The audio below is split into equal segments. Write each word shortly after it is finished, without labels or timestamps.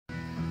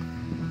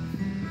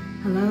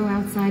Hello,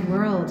 outside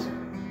world.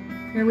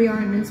 Here we are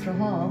in Minstrel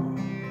Hall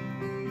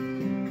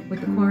with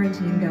the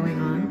quarantine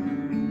going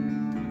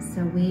on.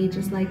 So we,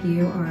 just like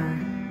you, are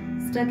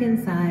stuck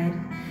inside.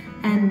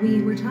 And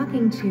we were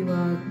talking to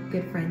a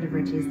good friend of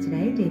Richie's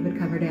today, David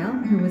Coverdale,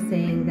 who was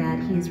saying that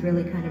he's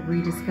really kind of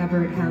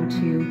rediscovered how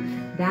to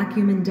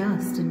vacuum and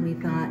dust. And we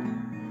thought,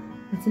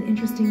 that's an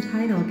interesting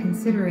title,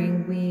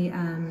 considering we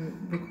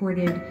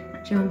recorded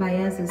Joan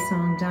Baez's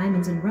song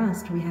Diamonds and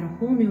Rust. We had a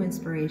whole new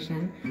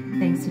inspiration,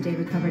 thanks to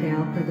David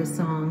Coverdale, for the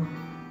song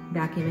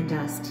Vacuum and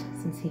Dust,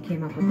 since he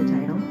came up with the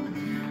title.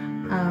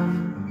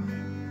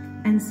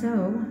 And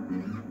so,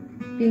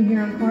 being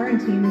here on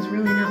quarantine, there's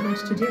really not much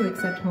to do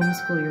except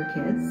homeschool your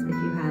kids, if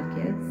you have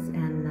kids,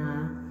 and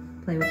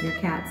play with your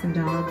cats and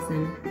dogs,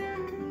 and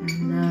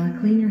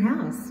clean your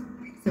house.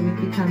 So we've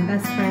become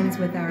best friends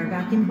with our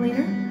vacuum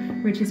cleaner.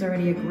 Rich is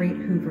already a great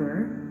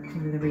hooverer,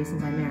 one of the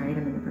reasons I married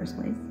him in the first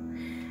place.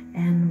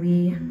 And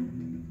we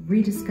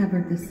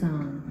rediscovered this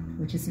song,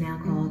 which is now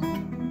called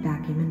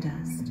Vacuum and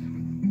Dust.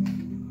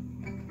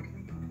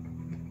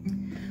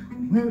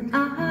 Well,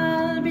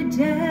 I'll be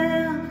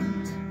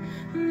damned,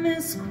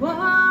 this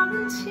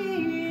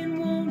quarantine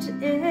won't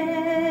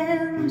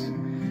end.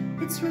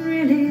 It's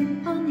really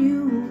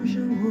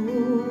unusual,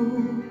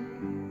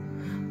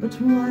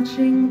 but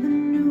watching the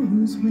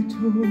news we're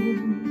told,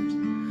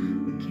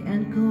 we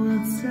can't go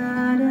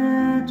outside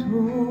at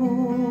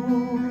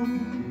all.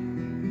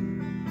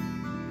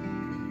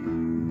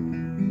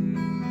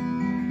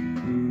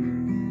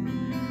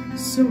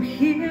 So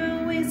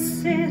here we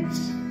sit,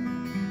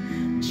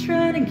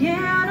 trying to get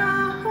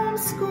our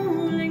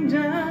homeschooling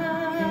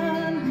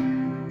done.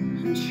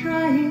 I'm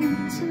trying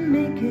to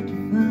make it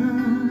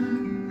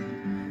fun,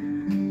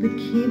 but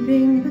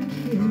keeping the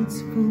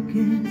kids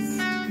focused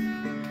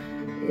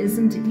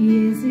isn't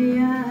easy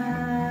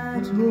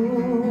at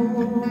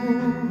all.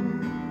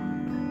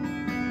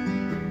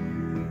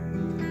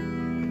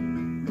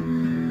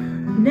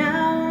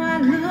 Now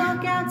I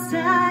look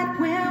outside,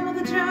 where will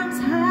the germs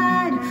hide?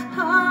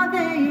 Are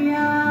they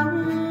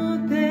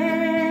out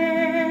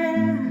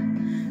there?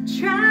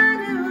 Try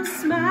to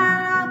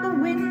smile out the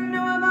window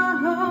of our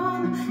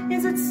home.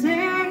 Is it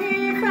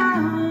safe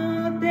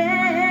out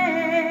there?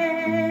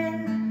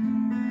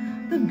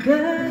 The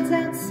birds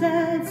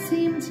outside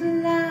seem to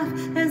laugh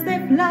as they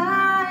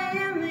fly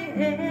in the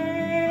air.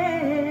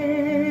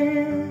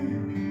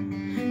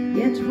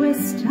 Yet we're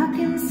stuck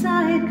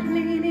inside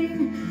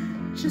cleaning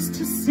just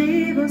to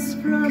save us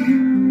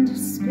from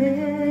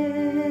despair.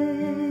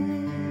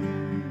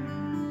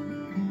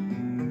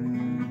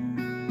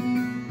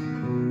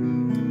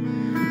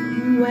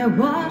 We're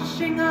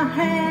washing our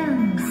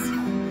hands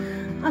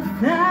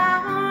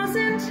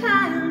 1,000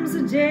 times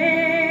a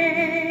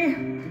day,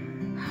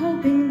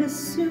 hoping this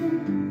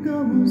soon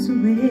goes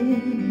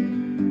away.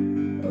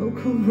 Oh,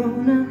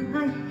 Corona,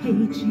 I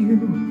hate you.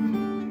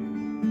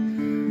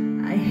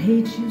 I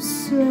hate you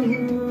so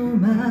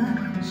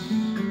much.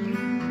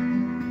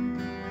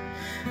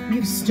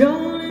 You've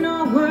stolen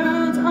our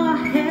world, our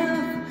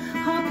health,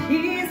 our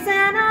peace,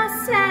 and our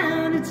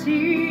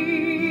sanity.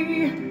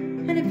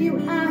 And if you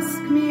ask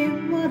me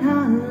what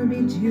I'll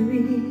be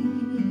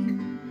doing,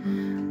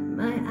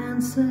 my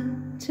answer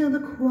till the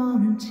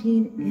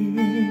quarantine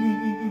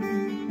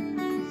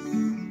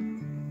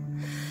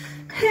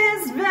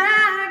is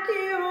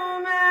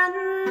vacuum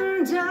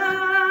and dust.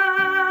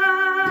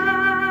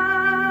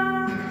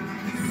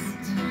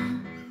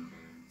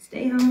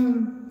 Stay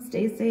home,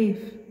 stay safe,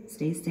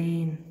 stay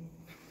sane.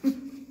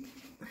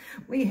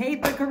 We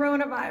hate the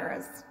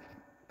coronavirus,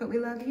 but we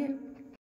love you.